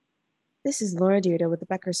This is Laura Dyrda with the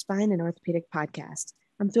Becker Spine and Orthopedic Podcast.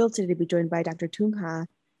 I'm thrilled today to be joined by Dr. Tung Ha,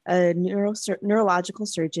 a neurological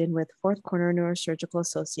surgeon with Fourth Corner Neurosurgical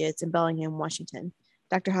Associates in Bellingham, Washington.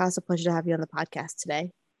 Dr. Ha, it's a pleasure to have you on the podcast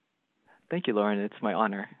today. Thank you, Lauren. It's my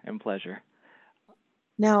honor and pleasure.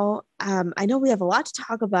 Now, I know we have a lot to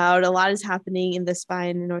talk about. A lot is happening in the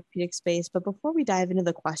spine and orthopedic space, but before we dive into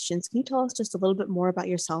the questions, can you tell us just a little bit more about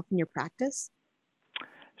yourself and your practice?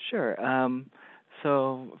 Sure.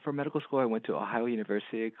 So for medical school, I went to Ohio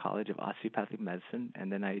University College of Osteopathic Medicine,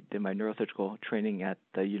 and then I did my neurosurgical training at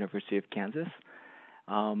the University of Kansas.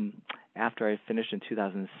 Um, After I finished in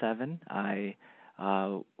 2007, I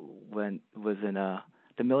was in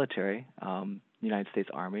the military, United States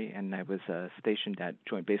Army, and I was stationed at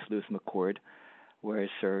Joint Base Lewis McChord, where I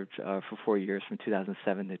served for 4 years from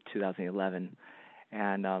 2007 to 2011.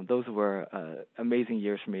 And those were amazing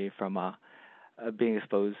years for me from being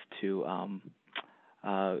exposed to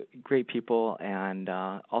great people and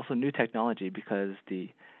also new technology because the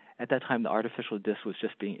at that time the artificial disc was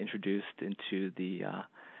just being introduced into the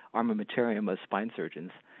armamentarium of spine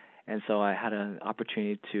surgeons, and so I had an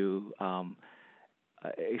opportunity to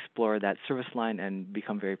explore that service line and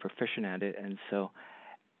become very proficient at it. And so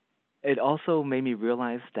it also made me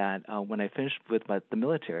realize that when I finished with the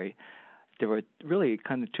military, there were really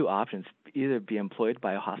kind of two options: either be employed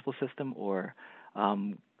by a hospital system or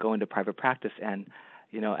go into private practice. And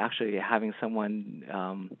actually having someone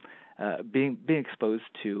being exposed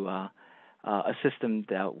to a system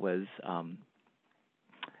that was,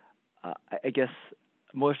 I guess,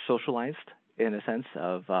 more socialized in a sense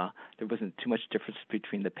of there wasn't too much difference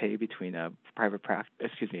between the pay between a primary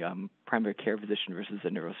care physician versus a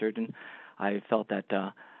neurosurgeon. I felt that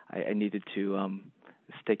I needed to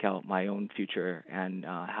stake out my own future and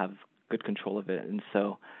have good control of it. And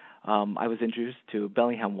so I was introduced to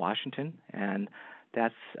Bellingham, Washington, and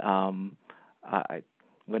that's I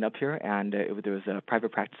went up here, and there was a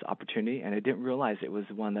private practice opportunity, and I didn't realize it was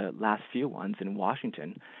one of the last few ones in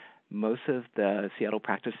Washington. Most of the Seattle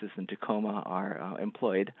practices in Tacoma are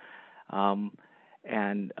employed, and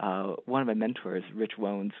one of my mentors, Rich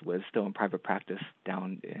Wones, was still in private practice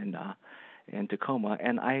down in Tacoma,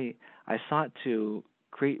 and I sought to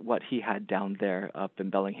create what he had down there up in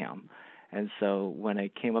Bellingham. And so when I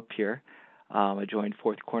came up here, I joined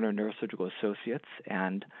Fourth Corner Neurosurgical Associates,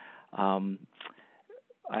 and I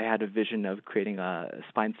had a vision of creating a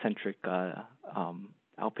spine-centric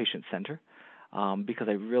outpatient center because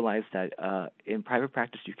I realized that in private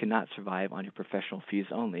practice you cannot survive on your professional fees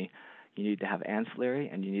only. You need to have ancillary,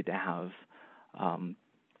 and you need to have um,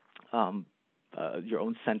 um, your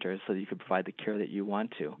own center so that you can provide the care that you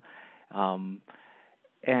want to. Um,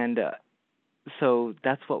 and So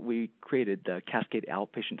that's what we created, the Cascade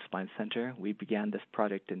Outpatient Spine Center. We began this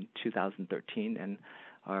project in 2013, and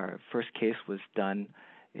our first case was done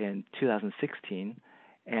in 2016.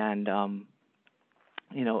 And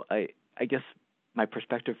I guess my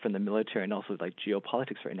perspective from the military and also like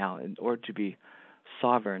geopolitics right now, in order to be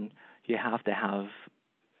sovereign, you have to have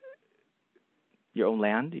your own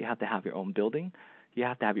land, you have to have your own building, you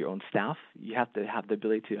have to have your own staff, you have to have the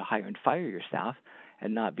ability to hire and fire your staff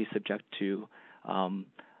and not be subject to um,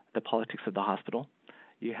 the politics of the hospital.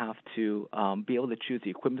 You have to be able to choose the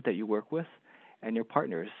equipment that you work with and your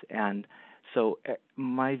partners. And so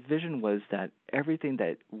my vision was that everything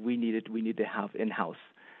that we need to have in-house.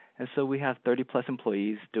 And so we have 30 plus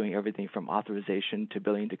employees doing everything from authorization to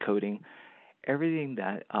billing to coding. Everything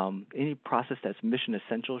that any process that's mission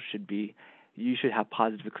essential you should have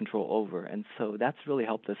positive control over. And so that's really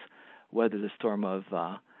helped us weather the storm of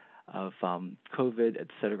COVID, et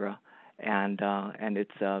cetera. And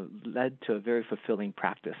it's led to a very fulfilling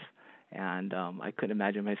practice. And I couldn't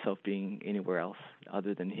imagine myself being anywhere else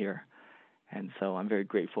other than here. And so I'm very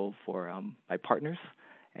grateful for my partners.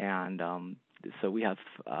 And so we have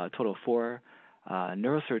a total of four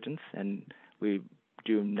neurosurgeons, and we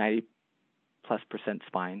do 90+%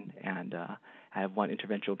 spine, and I have one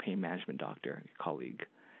interventional pain management doctor colleague.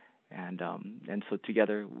 And so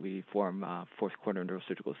together we form Fourth Corner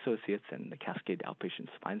Neurosurgical Associates and the Cascade Outpatient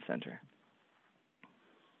Spine Center.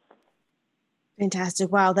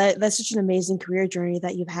 Fantastic. Wow, that's such an amazing career journey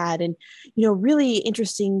that you've had. And, really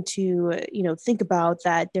interesting to, think about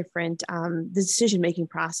that different the decision-making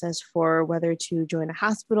process for whether to join a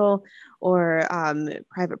hospital or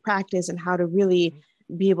private practice and how to really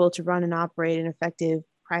be able to run and operate an effective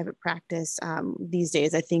private practice these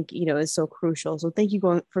days, I think, is so crucial. So thank you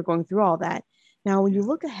for going through all that. Now, when you Yeah.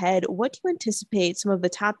 look ahead, what do you anticipate some of the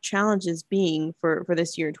top challenges being for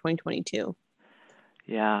this year, 2022?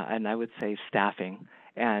 Yeah, and I would say staffing,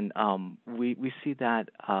 and we see that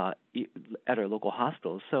at our local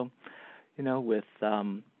hospitals. So with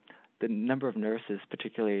the number of nurses,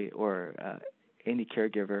 particularly, or any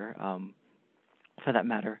caregiver for that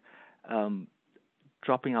matter, um,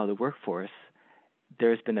 dropping out of the workforce,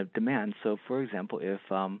 there's been a demand. So, for example,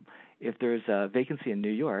 if there's a vacancy in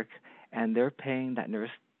New York and they're paying that nurse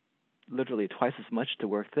literally twice as much to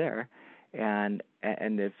work there, and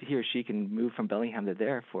if he or she can move from Bellingham to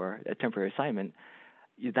there for a temporary assignment,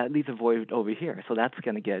 that leaves a void over here. So that's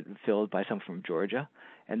going to get filled by someone from Georgia,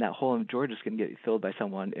 and that hole in Georgia is going to get filled by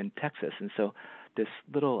someone in Texas. And so this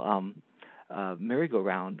little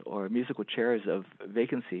merry-go-round or musical chairs of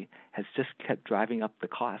vacancy has just kept driving up the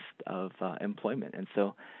cost of employment. And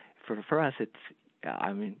so for us,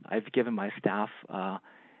 I mean, I've given my staff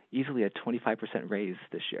easily a 25% raise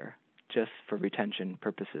this year just for retention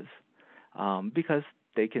purposes, because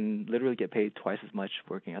they can literally get paid twice as much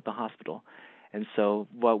working at the hospital. And so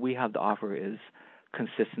what we have to offer is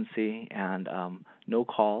consistency and no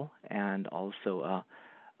call, and also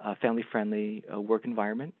a family-friendly work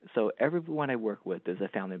environment. So everyone I work with is a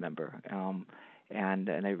family member, and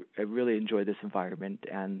I really enjoy this environment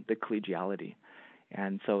and the collegiality.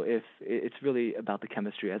 And so if it's really about the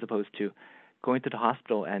chemistry, as opposed to going to the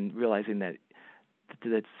hospital and realizing that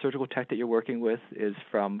the surgical tech that you're working with is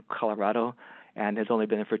from Colorado and has only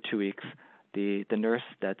been there for 2 weeks. The nurse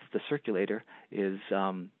that's the circulator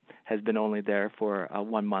has been only there for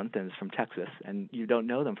 1 month and is from Texas, and you don't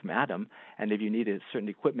know them from Adam. And if you need certain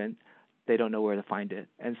equipment, they don't know where to find it,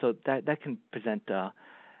 and so that can present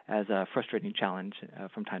as a frustrating challenge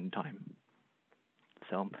from time to time.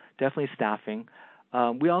 So definitely staffing.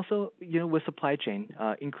 We also, with supply chain,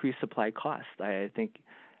 increased supply costs. I think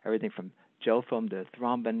everything from gel foam to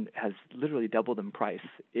thrombin has literally doubled in price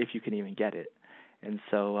if you can even get it. And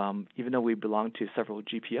so even though we belong to several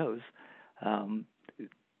GPOs,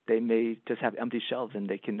 they may just have empty shelves and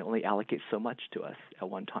they can only allocate so much to us at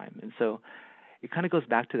one time. And so it kind of goes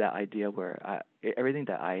back to that idea where everything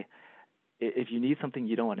that if you need something,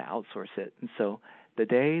 you don't want to outsource it. And so the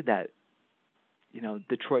day that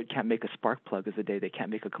Detroit can't make a spark plug is the day they can't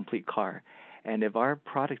make a complete car. And if our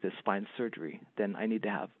product is spine surgery, then I need to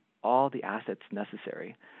have all the assets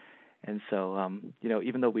necessary. And so,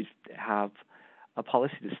 even though we have a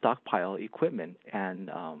policy to stockpile equipment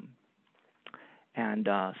and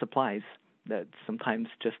supplies, that sometimes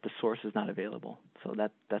just the source is not available. So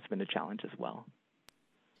that's been a challenge as well.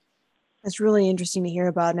 That's really interesting to hear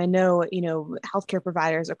about. And I know, healthcare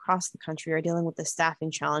providers across the country are dealing with the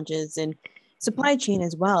staffing challenges and supply chain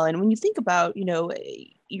as well. And when you think about,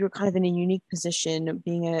 you're kind of in a unique position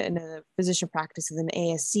being in a physician practice as an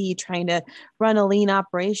ASC, trying to run a lean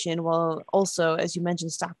operation while also, as you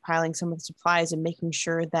mentioned, stockpiling some of the supplies and making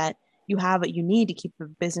sure that you have what you need to keep the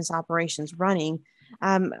business operations running.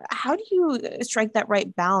 How do you strike that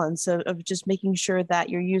right balance of just making sure that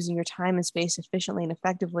you're using your time and space efficiently and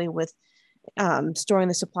effectively with storing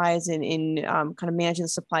the supplies and in kind of managing the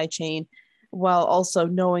supply chain, while also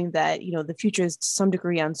knowing that the future is to some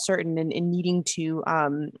degree uncertain and needing to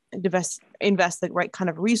invest the right kind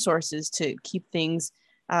of resources to keep things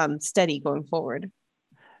steady going forward?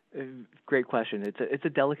 Great question. It's a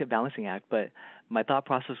delicate balancing act, but my thought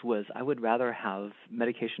process was I would rather have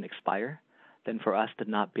medication expire than for us to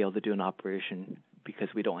not be able to do an operation because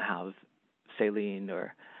we don't have saline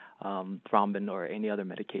or thrombin or any other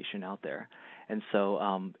medication out there. And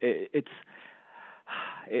so it's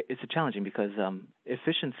a challenging because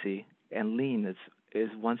efficiency and lean is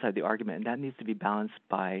one side of the argument, and that needs to be balanced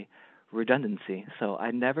by redundancy. So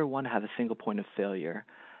I never want to have a single point of failure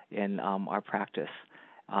in our practice.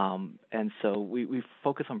 And so we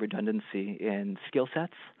focus on redundancy in skill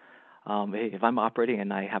sets. If I'm operating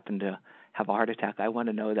and I happen to have a heart attack, I want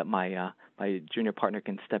to know that my junior partner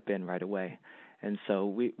can step in right away. And so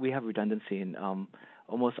we have redundancy in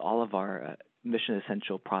almost all of our mission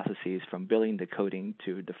essential processes, from billing to coding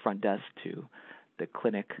to the front desk to the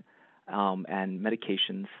clinic and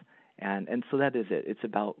medications. And so that is it. It's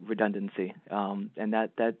about redundancy. And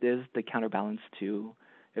that is the counterbalance to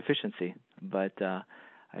efficiency. But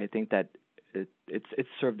I think that it's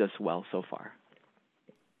served us well so far.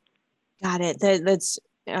 Got it. That's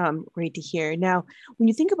great to hear. Now, when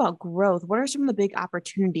you think about growth, what are some of the big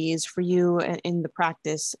opportunities for you in the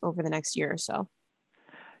practice over the next year or so?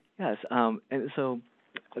 Yes. And so,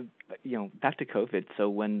 back to COVID. So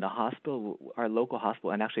when the hospital, our local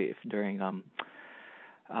hospital, and actually during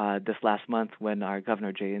this last month when our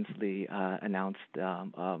Governor Jay Inslee announced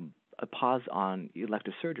a pause on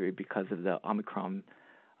elective surgery because of the Omicron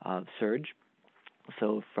surge.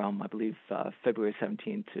 So from, I believe, February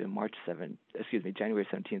 17th to January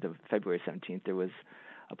 17th to February 17th, there was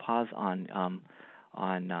a pause on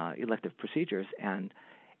elective procedures, and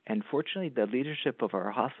And fortunately, the leadership of our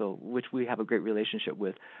hospital, which we have a great relationship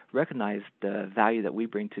with, recognized the value that we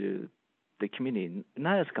bring to the community,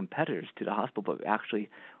 not as competitors to the hospital, but actually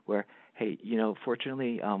where, hey,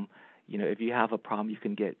 fortunately, if you have a problem, you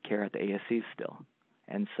can get care at the ASC still.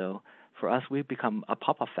 And so for us, we've become a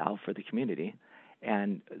pop-up valve for the community.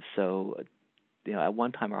 And so, at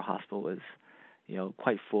one time our hospital was,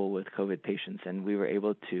 quite full with COVID patients, and we were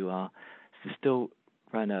able to still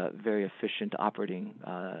run a very efficient operating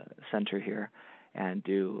center here and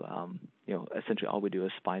do, essentially all we do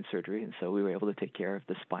is spine surgery. And so we were able to take care of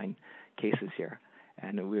the spine cases here.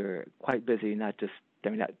 And we were quite busy, not just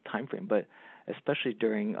during that time frame, but especially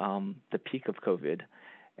during the peak of COVID.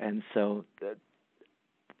 And so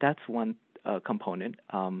that's one component.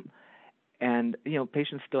 And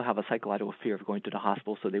patients still have a psychological fear of going to the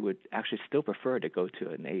hospital, so they would actually still prefer to go to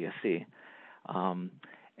an ASC.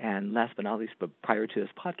 And last but not least, but prior to this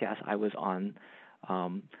podcast, I was on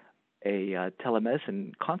a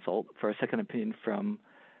telemedicine consult for a second opinion from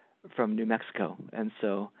New Mexico. And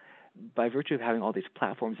so by virtue of having all these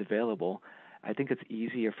platforms available, I think it's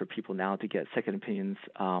easier for people now to get second opinions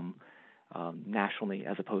nationally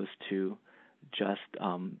as opposed to just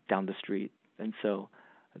down the street. And so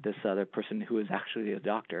this other person who is actually a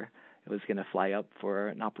doctor was going to fly up for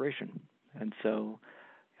an operation. And so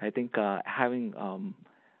I think having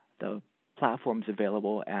the platforms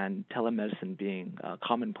available and telemedicine being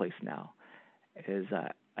commonplace now is,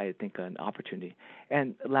 I think, an opportunity.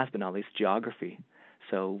 And last but not least, geography.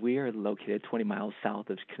 So we are located 20 miles south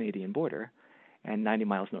of the Canadian border and 90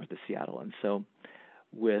 miles north of Seattle. And so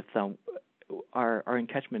with our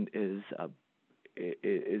catchment is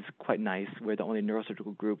quite nice. We're the only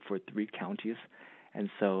neurosurgical group for 3 counties. And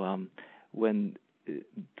so when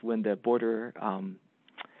the border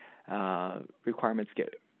requirements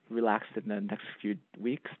get relaxed in the next few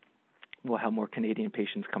weeks, we'll have more Canadian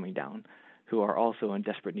patients coming down who are also in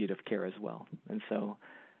desperate need of care as well. And so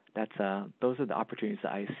that's those are the opportunities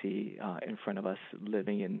that I see in front of us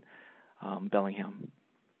living in Bellingham.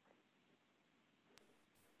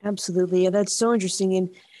 Absolutely. Yeah, that's so interesting.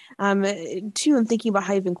 And too, I'm thinking about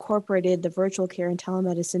how you've incorporated the virtual care and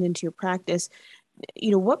telemedicine into your practice.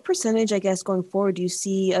 What percentage, I guess, going forward, do you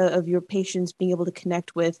see of your patients being able to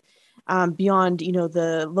connect with beyond,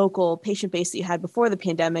 the local patient base that you had before the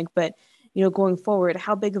pandemic, but, going forward,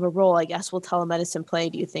 how big of a role, I guess, will telemedicine play,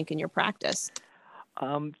 do you think, in your practice?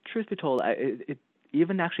 Truth be told,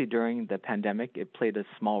 even actually during the pandemic, it played a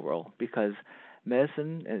small role because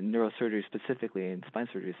medicine and neurosurgery specifically and spine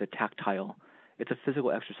surgery is a tactile. It's a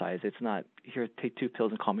physical exercise. It's not, here, take 2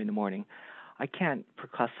 pills and call me in the morning. I can't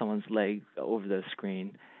percuss someone's leg over the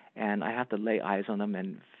screen, and I have to lay eyes on them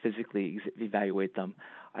and physically evaluate them.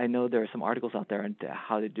 I know there are some articles out there on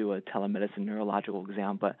how to do a telemedicine neurological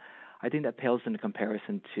exam, but I think that pales in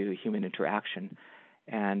comparison to human interaction.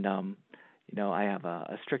 And I have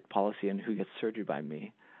a strict policy on who gets surgery by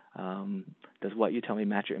me. Does what you tell me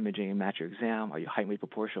match your imaging and match your exam? Are you height, weight,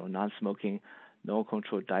 proportional, non-smoking, no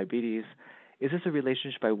controlled diabetes? Is this a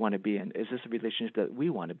relationship I want to be in? Is this a relationship that we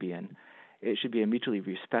want to be in? It should be a mutually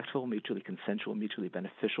respectful, mutually consensual, mutually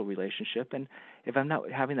beneficial relationship. And if I'm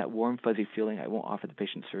not having that warm, fuzzy feeling, I won't offer the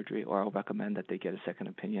patient surgery, or I'll recommend that they get a second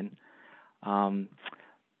opinion.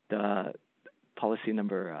 The policy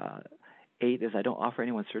number 8 is I don't offer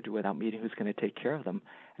anyone surgery without meeting who's going to take care of them.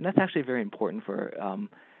 And that's actually very important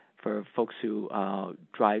for folks who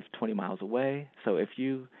drive 20 miles away. So if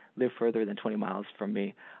you live further than 20 miles from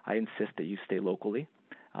me, I insist that you stay locally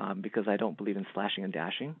because I don't believe in slashing and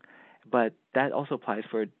dashing. But that also applies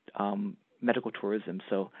for medical tourism.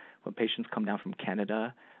 So when patients come down from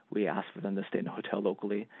Canada, we ask for them to stay in a hotel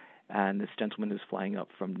locally. And this gentleman who's flying up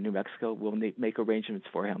from New Mexico, we'll make arrangements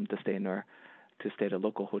for him to stay at a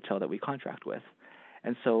local hotel that we contract with.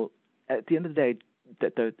 And so at the end of the day,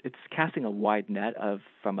 it's casting a wide net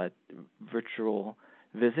from a virtual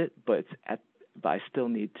visit, but I still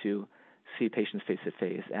need to see patients face to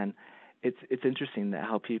face. And it's interesting that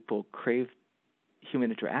how people crave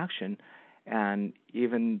human interaction, and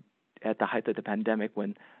even at the height of the pandemic,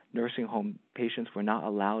 when nursing home patients were not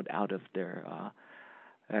allowed out of their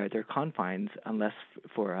confines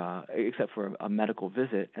except for a medical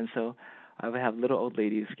visit. And so I would have little old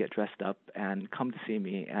ladies get dressed up and come to see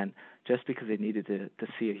me, and just because they needed to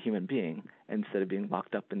see a human being instead of being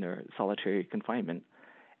locked up in their solitary confinement.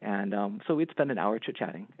 And so we'd spend an hour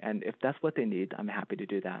chit-chatting, and if that's what they need, I'm happy to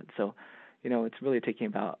do that. So, it's really taking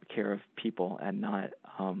about care of people and not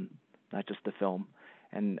just the film.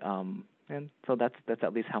 And so that's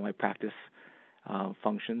at least how my practice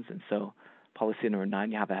functions. And so policy number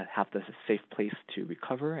 9, you have the safe place to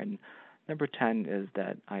recover and Number 10 is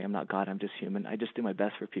that I am not God, I'm just human. I just do my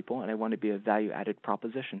best for people, and I want to be a value-added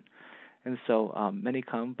proposition. And so many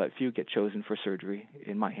come, but few get chosen for surgery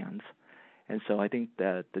in my hands. And so I think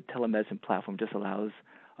that the telemedicine platform just allows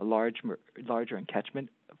a larger encatchment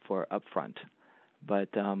for upfront. But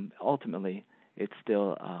ultimately, it's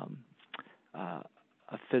still a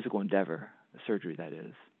physical endeavor, surgery that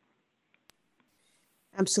is.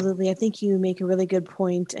 Absolutely. I think you make a really good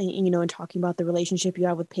point, in talking about the relationship you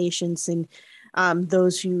have with patients and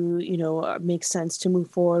those who, make sense to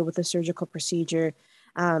move forward with a surgical procedure.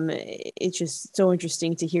 It's just so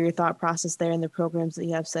interesting to hear your thought process there and the programs that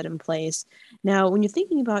you have set in place. Now, when you're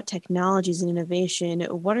thinking about technologies and innovation,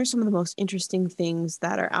 what are some of the most interesting things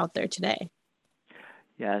that are out there today?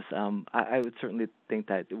 Yes, I would certainly think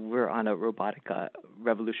that we're on a robotic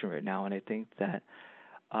revolution right now, and I think that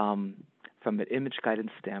um, from an image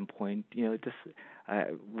guidance standpoint, just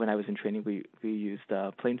when I was in training, we used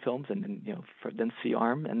plain films, and then then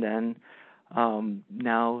C-arm, and then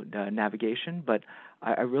now navigation. But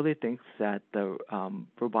I really think that the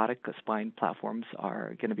robotic spine platforms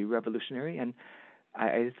are going to be revolutionary, and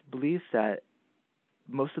I believe that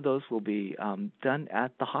most of those will be done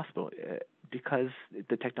at the hospital because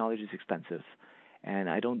the technology is expensive, and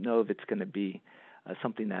I don't know if it's going to be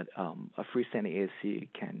something that a freestanding ASC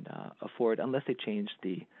can afford unless they change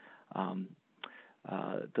um,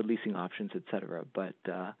 the leasing options, et cetera. But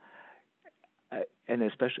and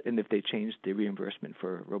especially and if they change the reimbursement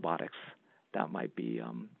for robotics, that might be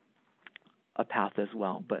a path as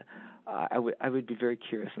well. But I would be very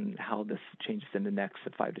curious on how this changes in the next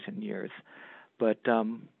 5 to 10 years. But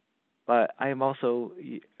I am also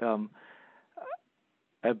um,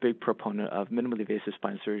 a big proponent of minimally invasive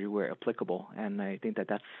spine surgery where applicable, and I think that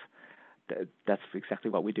that's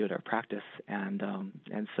exactly what we do at our practice. And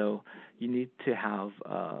so you need to have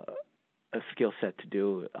a skill set to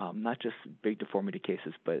do not just big deformity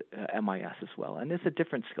cases, but MIS as well. And it's a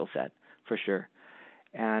different skill set for sure.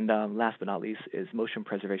 And last but not least is motion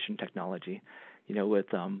preservation technology.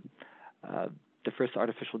 With the first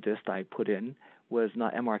artificial disc I put in was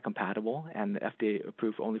not MRI compatible, and the FDA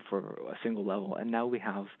approved only for a single level. And now we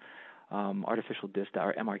have artificial discs that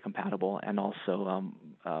are MRI compatible, and also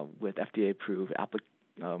with FDA approved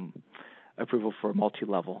approval for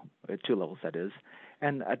multi-level, 2 levels that is.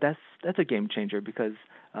 And that's a game changer because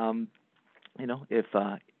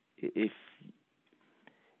if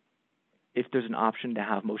if there's an option to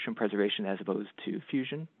have motion preservation as opposed to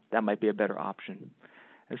fusion, that might be a better option.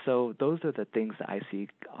 And so those are the things that I see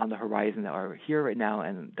on the horizon that are here right now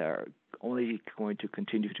and that are only going to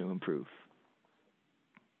continue to improve.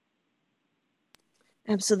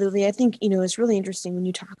 Absolutely. I think, it's really interesting when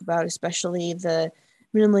you talk about especially the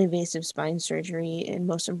minimally invasive spine surgery and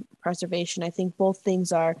motion preservation. I think both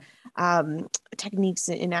things are techniques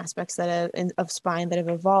and aspects of spine that have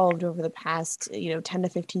evolved over the past, 10 to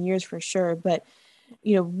 15 years for sure. But,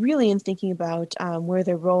 really in thinking about where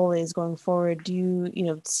their role is going forward, do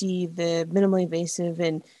you, see the minimally invasive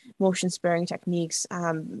and motion sparing techniques,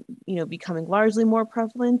 becoming largely more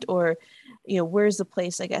prevalent, or where's the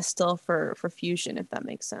place, I guess, still for fusion, if that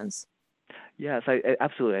makes sense? Yes, I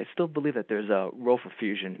absolutely. I still believe that there's a role for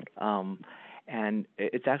fusion, and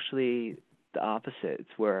it's actually the opposite. It's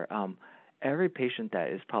where every patient that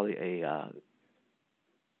is probably a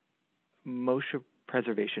motion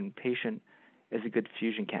preservation patient is a good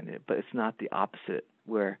fusion candidate, but it's not the opposite,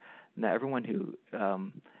 where not everyone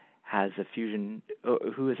has a fusion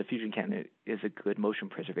who is a fusion candidate is a good motion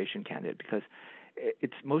preservation candidate because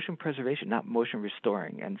it's motion preservation, not motion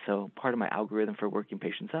restoring. And so part of my algorithm for working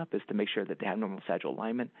patients up is to make sure that they have normal sagittal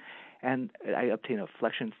alignment. And I obtain a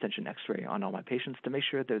flexion extension X-ray on all my patients to make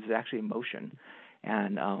sure there's actually motion.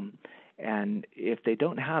 And if they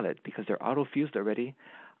don't have it because they're auto-fused already,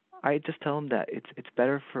 I just tell them that it's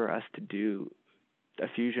better for us to do a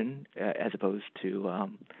fusion as opposed to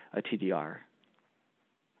a TDR.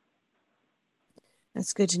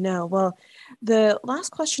 That's good to know. Well, the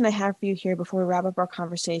last question I have for you here before we wrap up our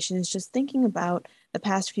conversation is just thinking about the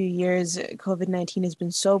past few years. COVID-19 has been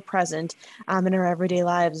so present in our everyday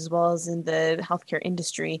lives as well as in the healthcare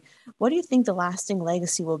industry. What do you think the lasting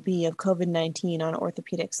legacy will be of COVID-19 on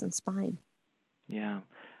orthopedics and spine? Yeah.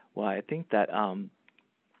 Well, I think that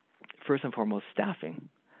first and foremost, staffing.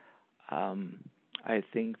 Um, I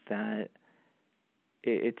think that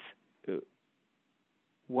it's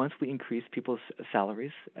once we increase people's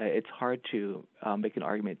salaries, it's hard to make an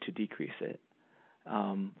argument to decrease it.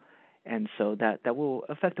 Um, and so that will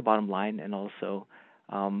affect the bottom line and also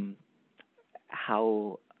um,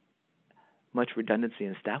 how much redundancy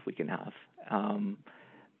in staff we can have.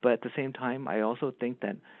 But at the same time, I also think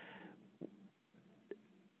that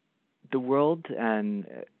the world and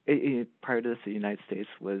prior to this, the United States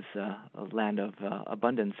was a land of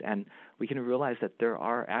abundance, and we can realize that there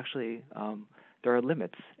are actually there are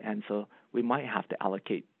limits, and so we might have to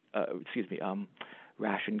allocate,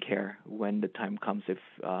 ration care when the time comes if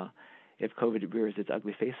COVID rears its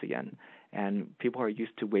ugly face again, and people are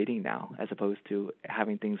used to waiting now as opposed to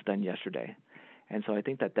having things done yesterday, and so I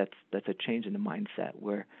think that that's a change in the mindset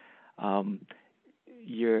where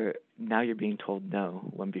you're being told no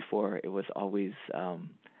when before it was always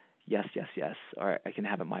yes, yes, yes, or I can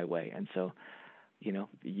have it my way. And so,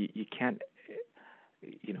 you can't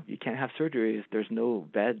you can't have surgery if there's no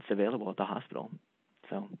beds available at the hospital.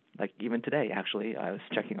 So, like even today, actually, I was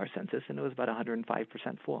checking our census and it was about 105%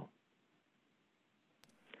 full.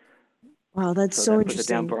 Wow, that's So so that puts a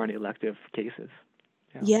interesting. damper on elective cases.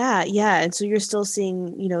 Yeah. Yeah, yeah. And so you're still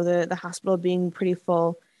seeing, the hospital being pretty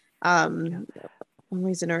full, Yeah. um, one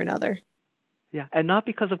reason or another. Yeah, and not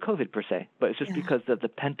because of COVID per se, but it's just Yeah. because of the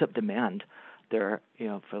pent-up demand. There,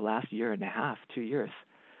 for the last year and a half, 2 years,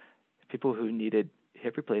 people who needed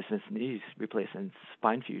hip replacements, knees replacements,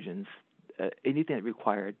 spine fusions, anything that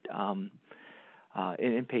required an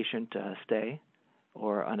inpatient stay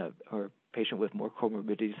or on a or patient with more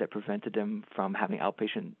comorbidities that prevented them from having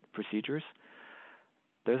outpatient procedures,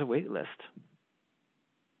 there's a wait list.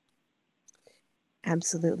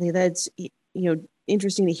 Absolutely. That's,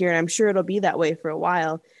 interesting to hear. And I'm sure it'll be that way for a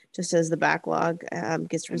while, just as the backlog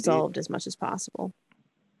gets Indeed. resolved as much as possible.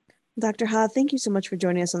 Dr. Ha, thank you so much for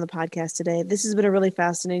joining us on the podcast today. This has been a really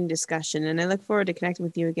fascinating discussion, and I look forward to connecting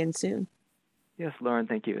with you again soon. Yes, Lauren,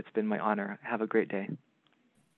 thank you. It's been my honor. Have a great day.